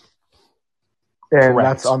 shots? And Correct.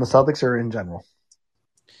 That's on the Celtics or in general?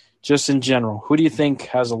 Just in general. Who do you think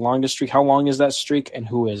has the longest streak? How long is that streak, and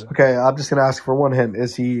who is it? Okay, I'm just going to ask for one hint.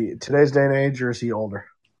 Is he today's day and age, or is he older?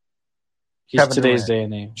 He's Kevin today's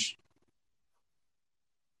Durant. day and age.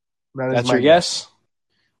 That's your guess?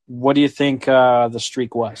 What do you think the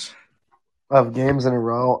streak was? Of games in a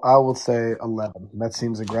row, I will say 11. That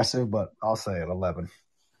seems aggressive, but I'll say it 11.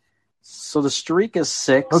 So the streak is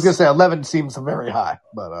 6. I was going to say 11 seems very high,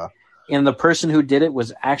 but and the person who did it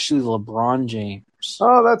was actually LeBron James.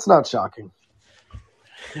 Oh, that's not shocking.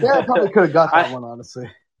 Yeah, I probably could have got that one, honestly.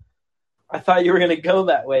 I thought you were going to go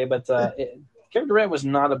that way, but Kevin Durant was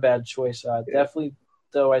not a bad choice. Definitely,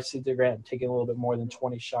 though, I see Durant taking a little bit more than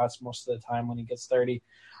 20 shots most of the time when he gets 30.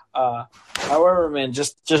 However, man,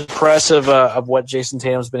 just impressive of what Jason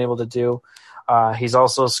Tatum's been able to do. He's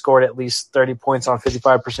also scored at least 30 points on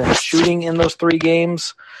 55% of shooting in those 3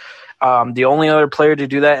 games. The only other player to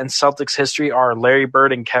do that in Celtics history are Larry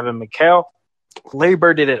Bird and Kevin McHale. Larry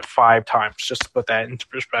Bird did it 5 times, just to put that into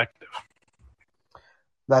perspective.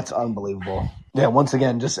 That's unbelievable. Yeah, once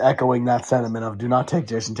again, just echoing that sentiment of do not take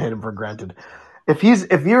Jason Tatum for granted.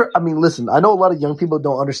 Listen, I know a lot of young people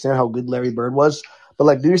don't understand how good Larry Bird was,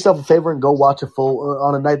 but do yourself a favor and go watch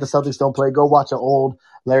on a night the Celtics don't play, go watch an old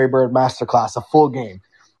Larry Bird masterclass, a full game.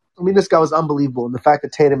 I mean, this guy was unbelievable. And the fact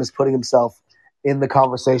that Tatum is putting himself in the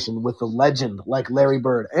conversation with a legend like Larry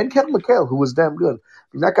Bird and Kevin McHale, who was damn good.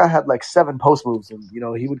 I mean, that guy had 7 post moves, and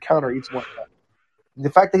he would counter each one. The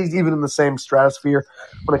fact that he's even in the same stratosphere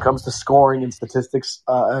when it comes to scoring and statistics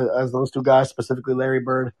as those 2 guys, specifically Larry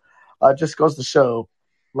Bird, just goes to show,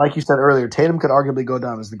 like you said earlier, Tatum could arguably go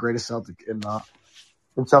down as the greatest Celtic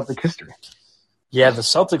in Celtic history. Yeah, the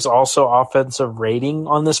Celtics also offensive rating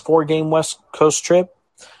on this 4-game West Coast trip.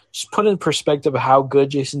 Just put in perspective of how good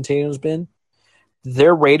Jason Tatum's been.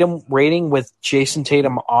 Their rating with Jason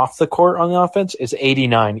Tatum off the court on the offense is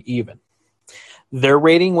 89 even. Their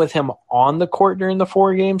rating with him on the court during the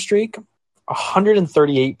 4-game streak,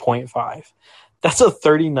 138.5. That's a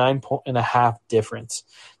 39.5 difference.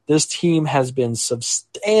 This team has been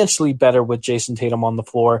substantially better with Jason Tatum on the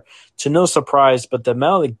floor. To no surprise, but the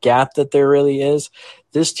amount of gap that there really is,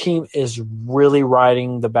 this team is really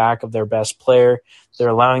riding the back of their best player. They're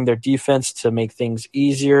allowing their defense to make things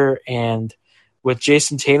easier, and with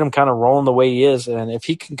Jason Tatum kind of rolling the way he is, and if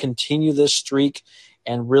he can continue this streak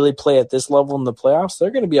and really play at this level in the playoffs, they're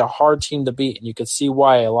going to be a hard team to beat. And you can see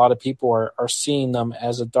why a lot of people are seeing them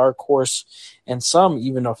as a dark horse and some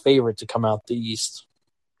even a favorite to come out the East.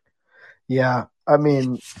 Yeah, I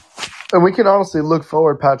mean, and we can honestly look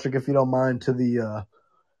forward, Patrick, if you don't mind, to the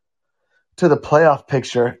playoff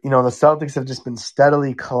picture. The Celtics have just been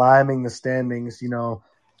steadily climbing the standings.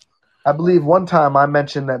 I believe one time I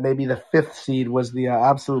mentioned that maybe the 5th seed was the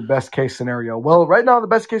absolute best case scenario. Well, right now the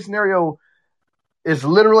best case scenario is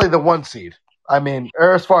literally the 1 seed. I mean,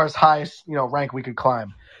 or as far as highest rank we could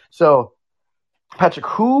climb. So, Patrick,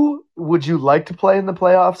 who would you like to play in the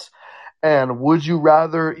playoffs? And would you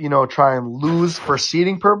rather try and lose for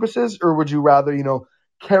seeding purposes, or would you rather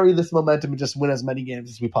carry this momentum and just win as many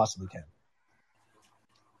games as we possibly can?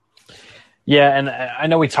 Yeah, and I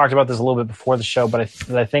know we talked about this a little bit before the show, but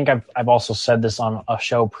I think I've also said this on a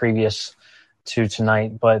show previous to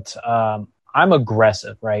tonight. But I'm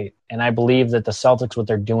aggressive, right? And I believe that the Celtics, what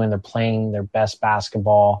they're doing, they're playing their best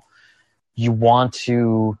basketball. You want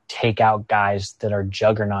to take out guys that are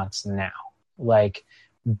juggernauts now. Like,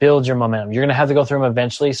 build your momentum. You're going to have to go through them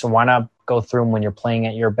eventually, so why not go through them when you're playing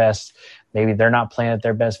at your best? Maybe they're not playing at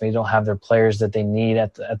their best. Maybe they don't have their players that they need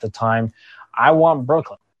at the time. I want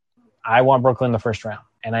Brooklyn in the first round.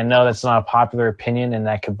 And I know that's not a popular opinion, and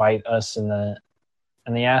that could bite us in the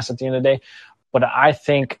ass at the end of the day. But I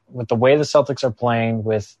think with the way the Celtics are playing,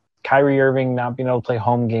 with Kyrie Irving not being able to play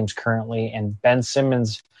home games currently, and Ben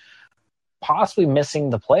Simmons possibly missing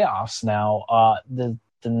the playoffs now, the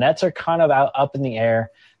Nets are kind of up in the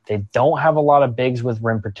air. They don't have a lot of bigs with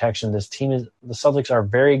rim protection. The Celtics are a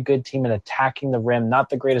very good team at attacking the rim, not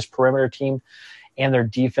the greatest perimeter team, and their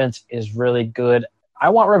defense is really good. I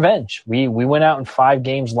want revenge. We went out in 5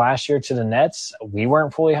 games last year to the Nets. We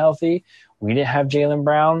weren't fully healthy. We didn't have Jaylen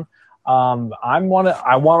Brown. I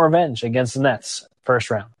want revenge against the Nets first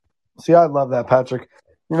round. See, I love that, Patrick.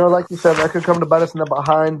 Like you said, that could come to bite us in the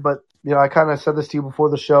behind, but I kind of said this to you before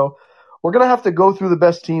the show. We're gonna have to go through the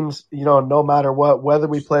best teams, no matter what, whether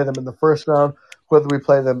we play them in the first round, whether we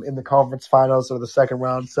play them in the conference finals or the second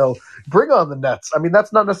round. So bring on the Nets. I mean,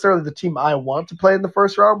 that's not necessarily the team I want to play in the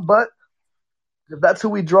first round, but if that's who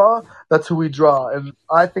we draw, that's who we draw. And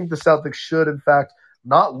I think the Celtics should, in fact,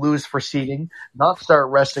 not lose for seeding, not start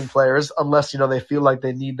resting players unless, they feel like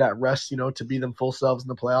they need that rest, to be them full selves in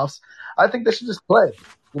the playoffs. I think they should just play,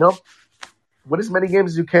 win as many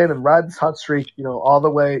games as you can and ride this hot streak, all the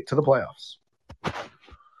way to the playoffs.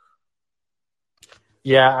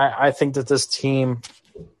 Yeah, I think that this team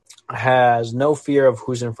has no fear of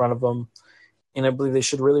who's in front of them. And I believe they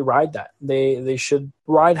should really ride that. They should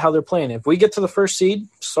ride how they're playing. If we get to the first seed,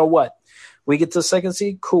 so what? We get to the second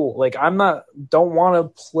seed, cool. Like, don't want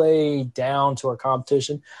to play down to our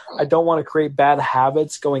competition. I don't want to create bad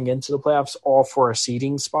habits going into the playoffs all for a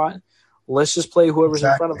seeding spot. Let's just play whoever's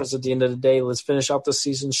in front of us at the end of the day. Let's finish out the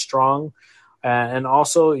season strong. And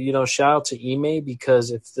also, shout out to Ime, because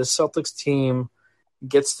if this Celtics team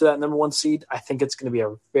gets to that number 1 seed, I think it's going to be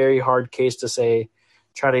a very hard case to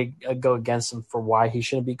try to go against him for why he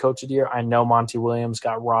shouldn't be coach of the year. I know Monty Williams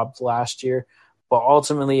got robbed last year, but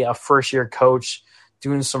ultimately a first-year coach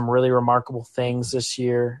doing some really remarkable things this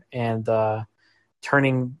year and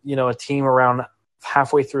turning, a team around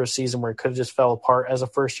halfway through a season where it could have just fell apart as a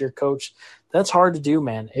first-year coach. That's hard to do,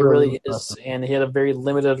 man. It really is. And he had a very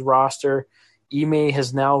limited roster. Ime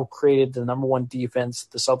has now created the number 1 defense.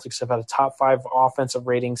 The Celtics have had a top 5 offensive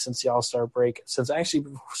rating since the All-Star break, since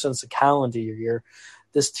the calendar year.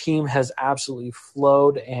 This team has absolutely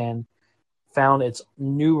flowed and found its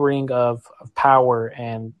new ring of power,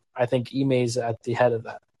 and I think Ime's at the head of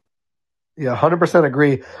that. Yeah, 100%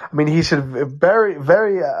 agree. I mean, he should very,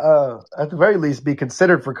 very, at the very least, be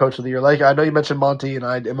considered for Coach of the Year. Like, I know you mentioned Monty, and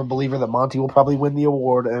I am a believer that Monty will probably win the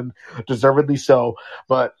award, and deservedly so.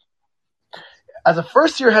 But as a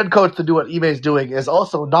first-year head coach to do what Ime is doing is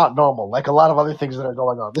also not normal, like a lot of other things that are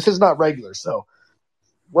going on. This is not regular. So,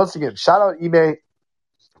 once again, shout out Ime.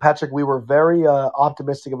 Patrick, we were very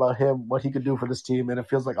optimistic about him, what he could do for this team, and it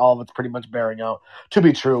feels like all of it's pretty much bearing out to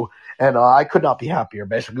be true. And I could not be happier,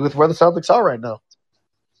 basically, with where the Celtics are right now.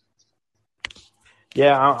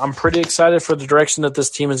 Yeah, I'm pretty excited for the direction that this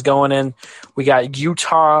team is going in. We got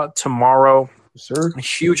Utah tomorrow. Yes, sir. A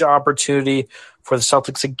huge opportunity for the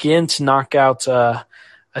Celtics again to knock out a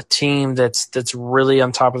team that's really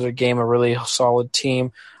on top of their game, a really solid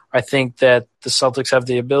team. I think that the Celtics have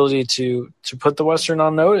the ability to put the Western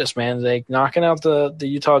on notice, man. Like, knocking out the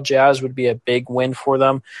Utah Jazz would be a big win for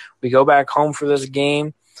them. We go back home for this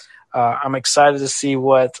game. I'm excited to see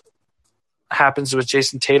what happens with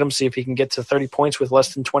Jason Tatum, see if he can get to 30 points with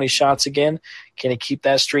less than 20 shots again. Can he keep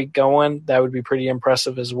that streak going? That would be pretty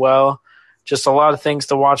impressive as well. Just a lot of things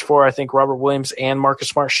to watch for. I think Robert Williams and Marcus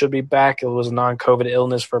Smart should be back. It was a non-COVID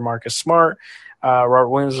illness for Marcus Smart. Robert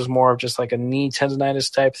Williams was more of just like a knee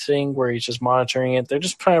tendonitis type thing where he's just monitoring it. They're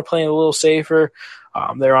just trying to play a little safer.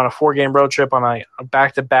 They're on a 4-game road trip on a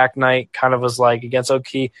back-to-back night, kind of was like against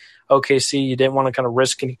OKC. You didn't want to kind of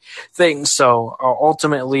risk anything. So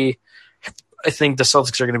ultimately, I think the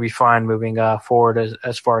Celtics are going to be fine moving forward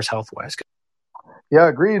as far as health-wise goes. Yeah,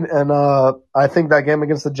 agreed. And I think that game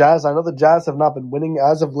against the Jazz, I know the Jazz have not been winning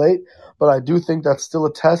as of late, but I do think that's still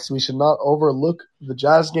a test. We should not overlook the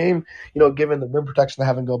Jazz game, given the rim protection they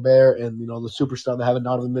have in Gobert and, the superstar they have in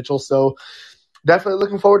Donovan Mitchell. So definitely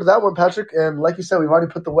looking forward to that one, Patrick. And like you said, we've already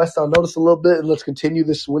put the West on notice a little bit, and let's continue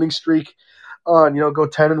this winning streak on, go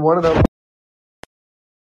 10-1 of them.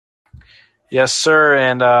 Yes, sir.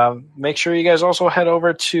 And make sure you guys also head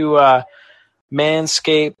over to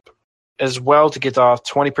Manscaped as well to get off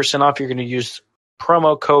 20% off. You're going to use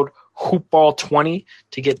promo code HoopBall20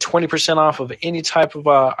 to get 20% off of any type of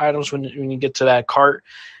items when you get to that cart.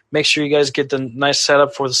 Make sure you guys get the nice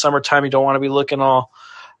setup for the summertime. You don't want to be looking all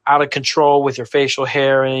out of control with your facial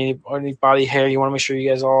hair or any body hair. You want to make sure you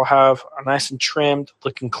guys all have are nice and trimmed,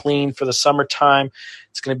 looking clean for the summertime.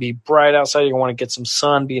 It's going to be bright outside. You want to get some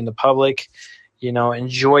sun, be in the public,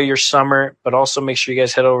 enjoy your summer, but also make sure you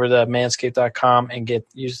guys head over to manscaped.com and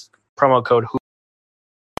use promo code HOOP.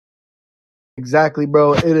 Exactly,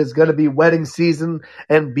 bro. It is going to be wedding season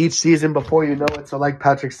and beach season before you know it. So like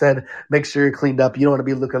Patrick said, make sure you're cleaned up. You don't want to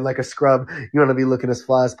be looking like a scrub. You want to be looking as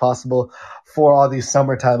fly as possible for all these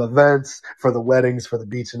summertime events, for the weddings, for the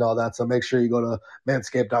beach and all that. So make sure you go to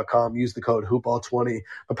manscaped.com, use the code HoopBall20.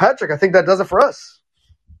 But Patrick, I think that does it for us.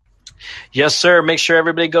 Yes, sir. Make sure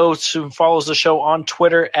everybody goes and follows the show on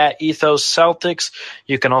Twitter at Ethos Celtics.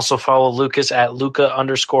 You can also follow Lucas at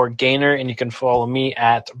Luca_Gainer, and you can follow me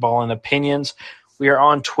at Ballin' Opinions. We are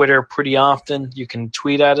on Twitter pretty often. You can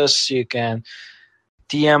tweet at us. You can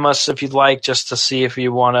DM us if you'd like, just to see if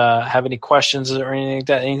you want to have any questions or anything like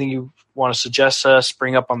that, anything you want to suggest to us,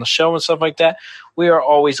 bring up on the show and stuff like that. We are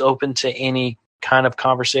always open to any kind of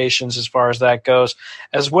conversations as far as that goes,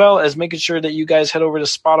 as well as making sure that you guys head over to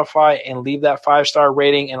Spotify and leave that 5-star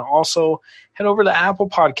rating, and also head over to Apple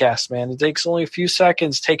Podcasts, man. It takes only a few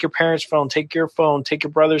seconds. Take your parents' phone, take your phone, take your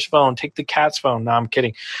brother's phone, take the cat's phone. No, I'm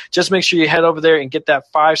kidding. Just make sure you head over there and get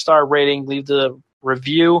that 5-star rating, leave the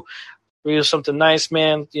review something nice,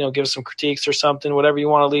 man. Give us some critiques or something, whatever you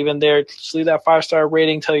want to leave in there. Just leave that 5-star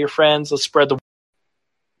rating, tell your friends, let's spread the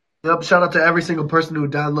Yep, shout out to every single person who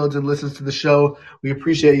downloads and listens to the show. We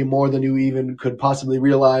appreciate you more than you even could possibly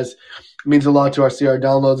realize. It means a lot to see our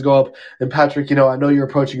downloads go up. And Patrick, I know you're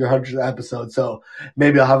approaching your 100th episode, so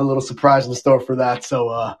maybe I'll have a little surprise in store for that.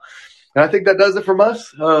 So, and I think that does it from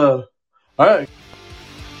us. All right.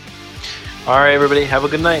 All right, everybody. Have a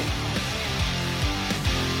good night.